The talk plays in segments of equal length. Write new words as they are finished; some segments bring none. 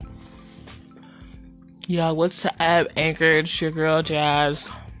Yo, what's up, Anchorage? Your girl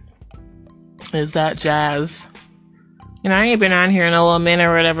Jazz. Is that Jazz? I ain't been on here in a little minute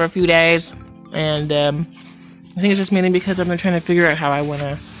or whatever, a few days. And I think it's just mainly because I've been trying to figure out how I want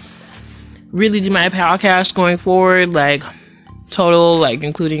to really do my podcast going forward. Like, total, like,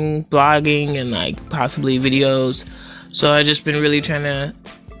 including blogging and, like, possibly videos. So I've just been really trying to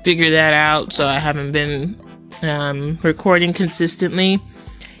figure that out. So I haven't been recording consistently.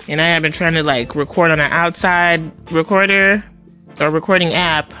 And I have been trying to, like, record on an outside recorder or recording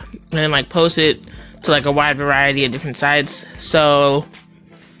app and then, like, post it to, like, a wide variety of different sites. So,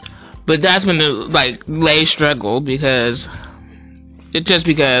 but that's been the, like, lay struggle because,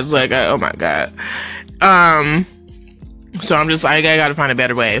 like, oh my God. So I'm just like, I gotta find a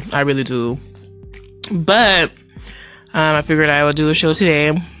better way. I really do. But, I figured I would do a show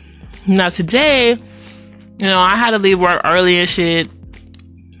today. Now today, I had to leave work early and shit.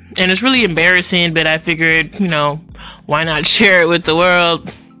 And it's really embarrassing, but I figured, why not share it with the world?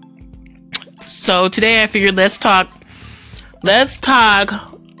 So today I figured let's talk,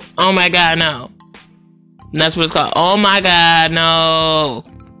 oh my God, no. And that's what it's called. Oh my God, no.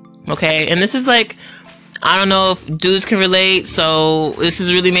 Okay, and this is like, I don't know if dudes can relate, so this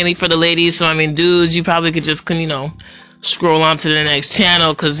is really mainly for the ladies. So I mean, dudes, you probably could just, scroll on to the next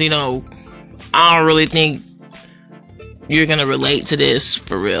channel, because, I don't really think you're gonna relate to this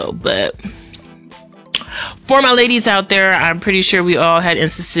for real. But for my ladies out there, I'm pretty sure we all had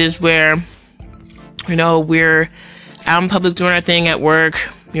instances where, we're out in public doing our thing at work,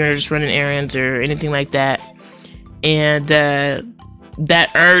 just running errands or anything like that. And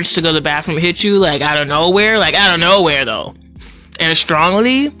that urge to go to the bathroom hit you like out of nowhere though. And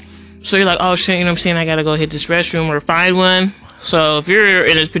strongly. So you're like, oh shit, you know what I'm saying? I gotta go hit this restroom or find one. So if you're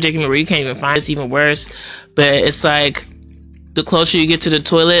in this predicament where you can't even find it, it's even worse. But it's like, the closer you get to the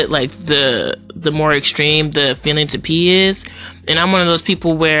toilet, like the more extreme the feeling to pee is. And I'm one of those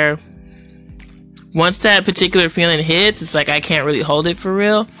people where once that particular feeling hits, it's like I can't really hold it for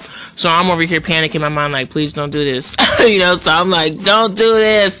real. So I'm over here panicking in my mind, like, please don't do this. So I'm like, don't do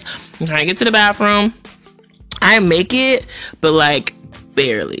this. When I get to the bathroom, I make it, but like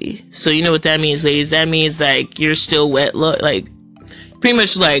barely. So you know what that means, ladies? That means like you're still wet, like pretty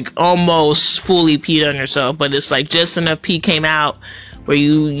much like almost fully peed on yourself, but it's like just enough pee came out where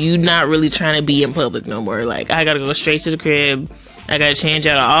you not really trying to be in public no more. Like, I gotta go straight to the crib. I gotta change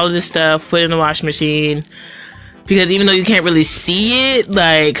out all of this stuff, put it in the washing machine, because even though you can't really see it,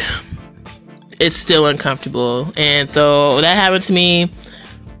 like, it's still uncomfortable. And so that happened to me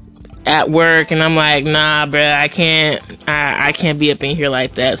at work, and I'm like, nah, bruh, I can't be up in here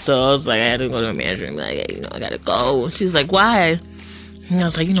like that. So I was like, I had to go to the manager and be like, hey, I gotta go. And she was like, why? And I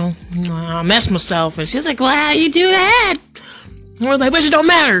was like, I messed myself. And she was like, why you do that? And we're like, but it don't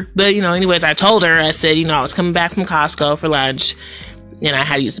matter. But, anyways, I told her, I said, I was coming back from Costco for lunch, and I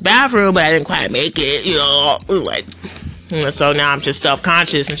had to use the bathroom, but I didn't quite make it, so now I'm just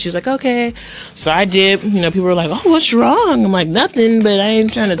self-conscious. And she was like, okay. So I did, people were like, oh, what's wrong? I'm like, nothing, but I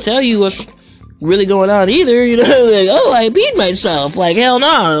ain't trying to tell you what's really going on either, like, oh, I beat myself. Like, hell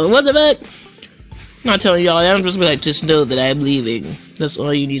no, what the fuck? I'm not telling y'all that. I'm just like, just know that I'm leaving. That's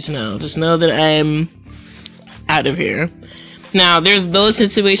all you need to know. Just know that I'm out of here. Now, there's those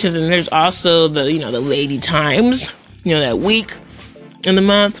situations, and there's also the, the lady times, that week in the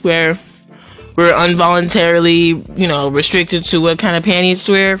month where we're involuntarily, restricted to what kind of panties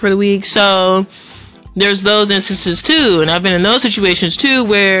to wear for the week. So there's those instances too. And I've been in those situations too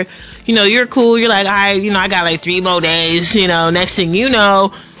where, you're cool. You're like, I got like 3 more days, next thing you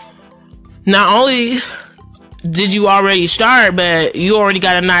know, not only did you already start, but you already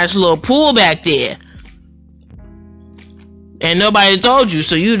got a nice little pool back there. And nobody told you.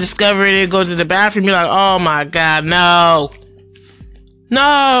 So you discover it and go to the bathroom. You're like, oh my God, no.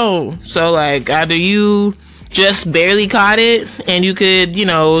 No. So like, either you just barely caught it and you could,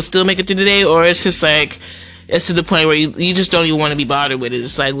 still make it through the day, or it's just like, it's to the point where you just don't even want to be bothered with it.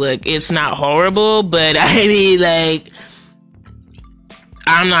 It's like, look, it's not horrible, but I mean, like,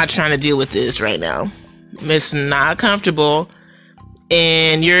 I'm not trying to deal with this right now. It's not comfortable.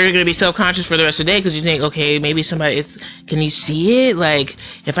 And you're going to be self-conscious for the rest of the day because you think, okay, maybe can you see it? Like,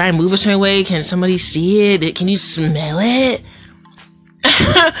 if I move a certain way, can somebody see it? Can you smell it?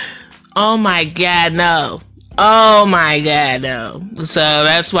 Oh my God, no. Oh my God, no. So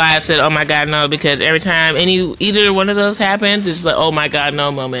that's why I said, oh my God, no, because every time either one of those happens, it's like, oh my God,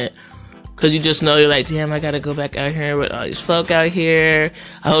 no moment. Because you just know, you're like, damn, I gotta go back out here with all these folk out here.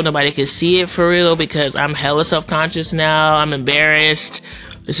 I hope nobody can see it for real, because I'm hella self-conscious now. I'm embarrassed.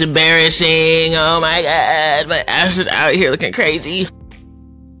 It's embarrassing. Oh my God, my ass is out here looking crazy.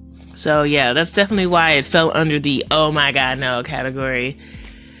 So yeah, that's definitely why it fell under the oh my god no category.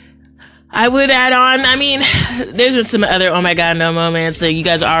 I would add on, I mean, there's been some other oh my god no moments. Like, you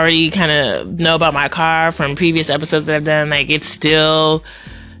guys already kind of know about my car from previous episodes that I've done. Like, it's still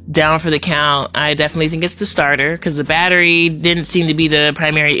down for the count. I definitely think it's the starter, because the battery didn't seem to be the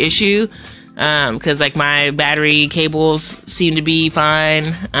primary issue. Because like my battery cables seem to be fine.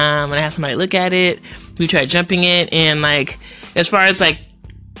 When I have somebody look at it, we tried jumping it, and like, as far as like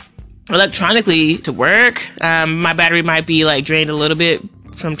electronically to work, my battery might be like drained a little bit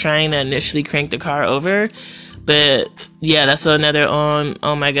from trying to initially crank the car over. But yeah, that's another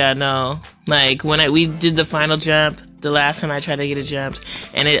oh my god no. Like, when we did the final jump the last time I tried to get it jumped,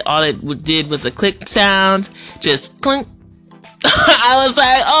 and all it did was a click sound, just clink. I was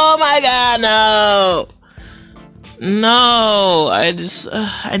like, oh my god no,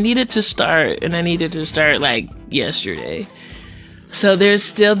 I needed to start, and I needed to start like yesterday. So there's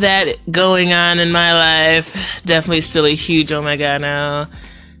still that going on in my life. Definitely still a huge oh my god no.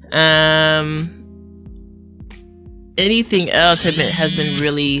 Anything else has been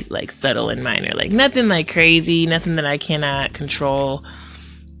really like subtle and minor. Like, nothing like crazy, nothing that I cannot control.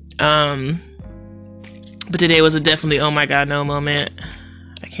 But today was a definitely oh my god no moment.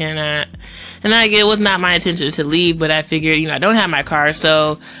 I cannot. And it was not my intention to leave, but I figured, I don't have my car,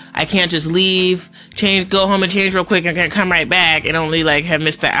 so I can't just leave, go home and change real quick and come right back and only like have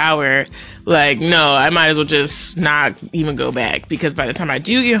missed the hour. Like, no, I might as well just not even go back, because by the time I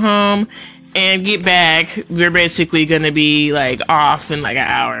do get home and get back, we're basically going to be like off in like an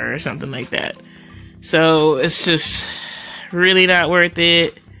hour or something like that. So it's just really not worth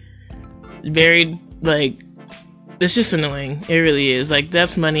it. Very, like, it's just annoying. It really is. Like,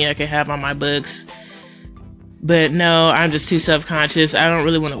 that's money I could have on my books. But no, I'm just too self-conscious. I don't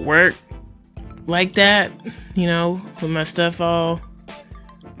really want to work like that, with my stuff all,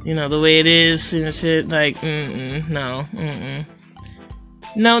 the way it is and shit. Like, no.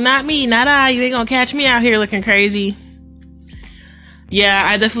 No, not me, not I. You ain't gonna catch me out here looking crazy. Yeah,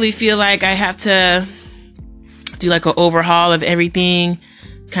 I definitely feel like I have to do like an overhaul of everything.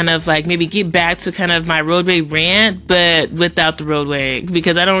 Kind of like maybe get back to kind of my roadway rant, but without the roadway,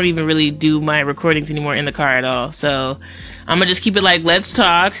 because I don't even really do my recordings anymore in the car at all. So I'm gonna just keep it like let's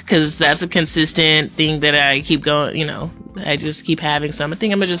talk, because that's a consistent thing that I keep going, I just keep having. So I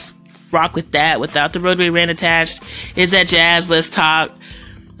think I'm gonna just rock with that without the roadway rant attached. Is that jazz? Let's talk.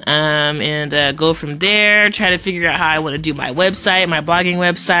 And go from there. Try to figure out how I want to do my website, my blogging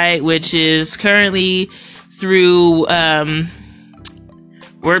website, which is currently through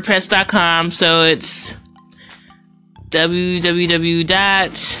WordPress.com. So it's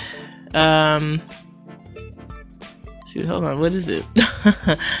www. Hold on, what is it?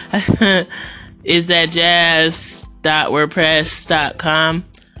 Is that jazz.wordpress.com?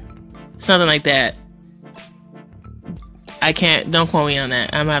 Something like that. Don't quote me on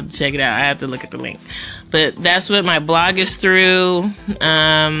that. I'm gonna have to check it out. I have to look at the link. But that's what my blog is through.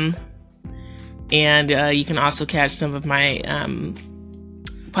 And you can also catch some of my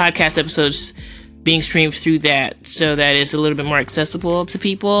podcast episodes being streamed through that, so that it's a little bit more accessible to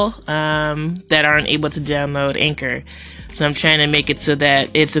people that aren't able to download Anchor. So I'm trying to make it so that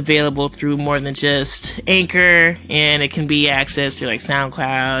it's available through more than just Anchor, and it can be accessed through like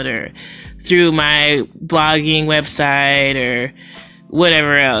SoundCloud or through my blogging website or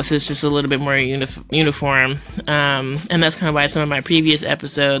whatever else. It's just a little bit more uniform. And that's kind of why some of my previous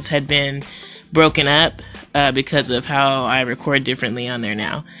episodes had been broken up, because of how I record differently on there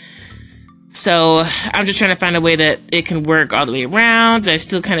now. So I'm just trying to find a way that it can work all the way around. I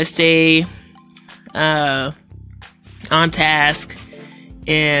still kind of stay on task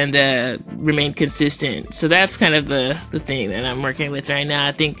and remain consistent. So that's kind of the thing that I'm working with right now.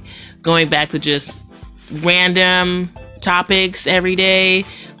 I think going back to just random topics every day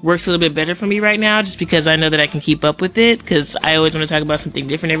works a little bit better for me right now, just because I know that I can keep up with it, because I always want to talk about something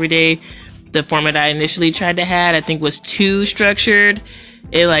different every day. The format I initially tried to have, I think, was too structured.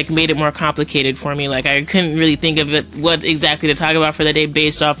 It like made it more complicated for me. Like, I couldn't really think of what exactly to talk about for the day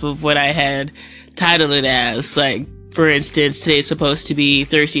based off of what I had titled it as. Like, for instance, today's supposed to be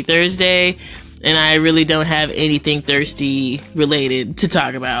Thirsty Thursday, and I really don't have anything thirsty related to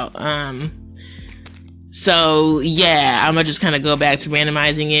talk about. So yeah, I'm gonna just kind of go back to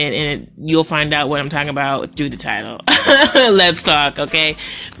randomizing it, and you'll find out what I'm talking about through the title. Let's talk, okay?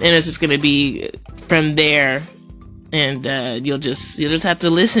 And it's just gonna be from there, and you'll just have to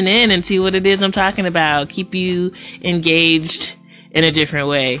listen in and see what it is I'm talking about. Keep you engaged in a different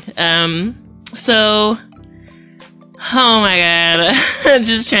way. So, oh my god, I'm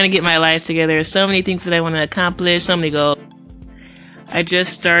just trying to get my life together. So many things that I want to accomplish, so many goals. I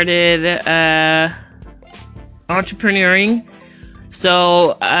just started entrepreneuring.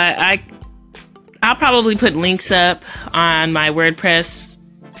 So I'll probably put links up on my WordPress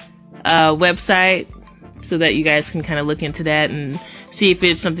website so that you guys can kind of look into that and see if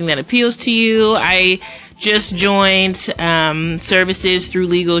it's something that appeals to you. I just joined services through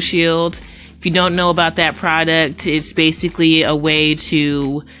Legal Shield. If you don't know about that product, it's basically a way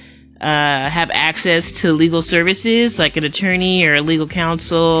to have access to legal services like an attorney or a legal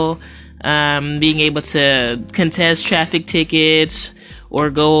counsel, being able to contest traffic tickets or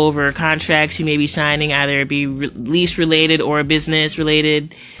go over contracts you may be signing, either be lease related or business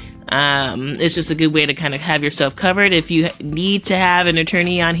related. It's just a good way to kind of have yourself covered if you need to have an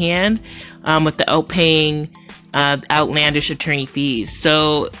attorney on hand without paying outlandish attorney fees.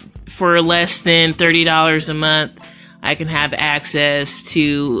 So for less than $30 a month, I can have access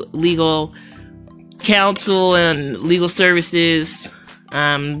to legal counsel and legal services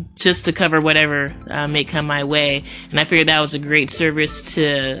just to cover whatever may come my way. And I figured that was a great service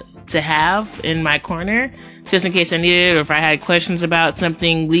to have in my corner, just in case I needed it, or if I had questions about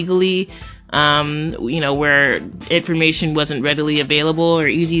something legally, where information wasn't readily available or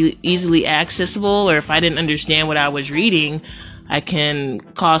easily accessible, or if I didn't understand what I was reading, I can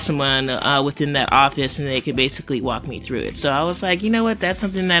call someone within that office and they could basically walk me through it. So I was like, you know what, that's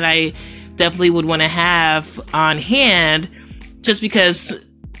something that I definitely would want to have on hand, just because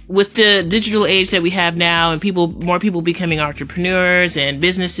with the digital age that we have now and more people becoming entrepreneurs and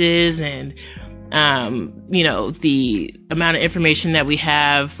businesses and the amount of information that we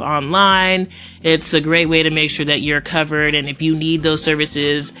have online, it's a great way to make sure that you're covered. And if you need those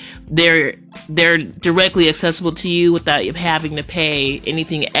services, they're directly accessible to you without you having to pay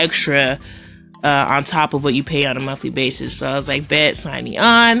anything extra on top of what you pay on a monthly basis. So I was like, bet, sign me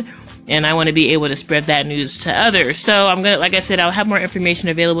on. And I want to be able to spread that news to others. So like I said, I'll have more information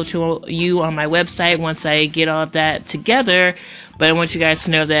available to you on my website once I get all of that together. But I want you guys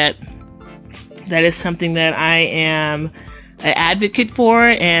to know that is something that I am an advocate for,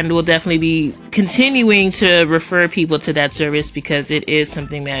 and will definitely be continuing to refer people to that service, because it is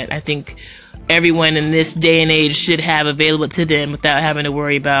something that I think everyone in this day and age should have available to them without having to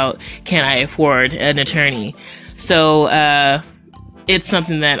worry about, can I afford an attorney? So it's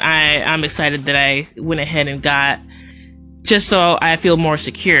something that I'm excited that I went ahead and got, just so I feel more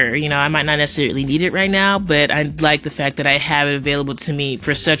secure. I might not necessarily need it right now, but I like the fact that I have it available to me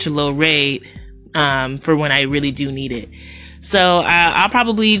for such a low rate for when I really do need it. So I'll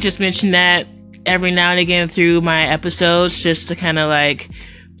probably just mention that every now and again through my episodes, just to kind of like,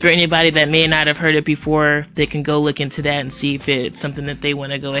 for anybody that may not have heard it before, they can go look into that and see if it's something that they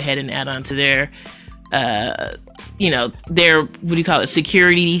want to go ahead and add on to their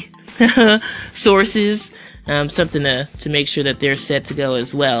security sources, something to make sure that they're set to go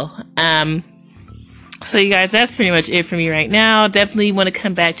as well. So you guys, that's pretty much it for me right now. Definitely want to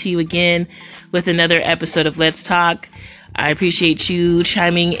come back to you again with another episode of Let's Talk. I appreciate you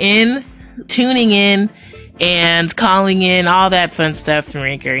chiming in, tuning in, and calling in, all that fun stuff from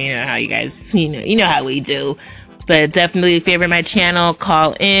Anchor. You know how you guys, you know how we do. But definitely favorite my channel,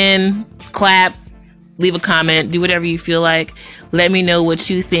 call in, clap, leave a comment, do whatever you feel like. Let me know what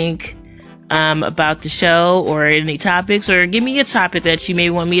you think about the show or any topics, or give me a topic that you may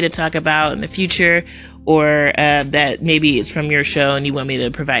want me to talk about in the future, or that maybe it's from your show and you want me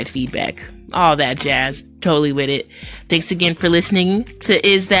to provide feedback. All that jazz. Totally with it. Thanks again for listening to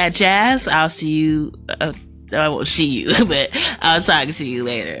Is That Jazz? I'll see you. I won't see you, but I'll talk to you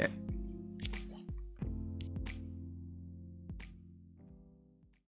later.